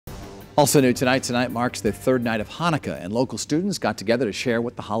Also new tonight marks the third night of Hanukkah, and local students got together to share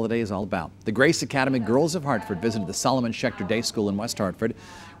what the holiday is all about. The Grace Academy Girls of Hartford visited the Schechter Day School in West Hartford,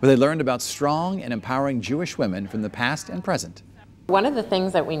 where they learned about strong and empowering Jewish women from the past and present. One of the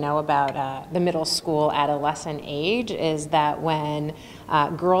things that we know about the middle school adolescent age is that when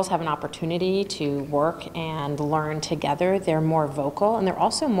girls have an opportunity to work and learn together, they're more vocal and they're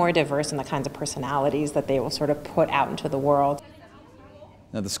also more diverse in the kinds of personalities that they will sort of put out into the world.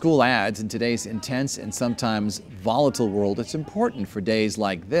 Now, the school adds, in today's intense and sometimes volatile world, it's important for days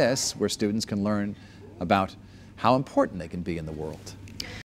like this where students can learn about how important they can be in the world.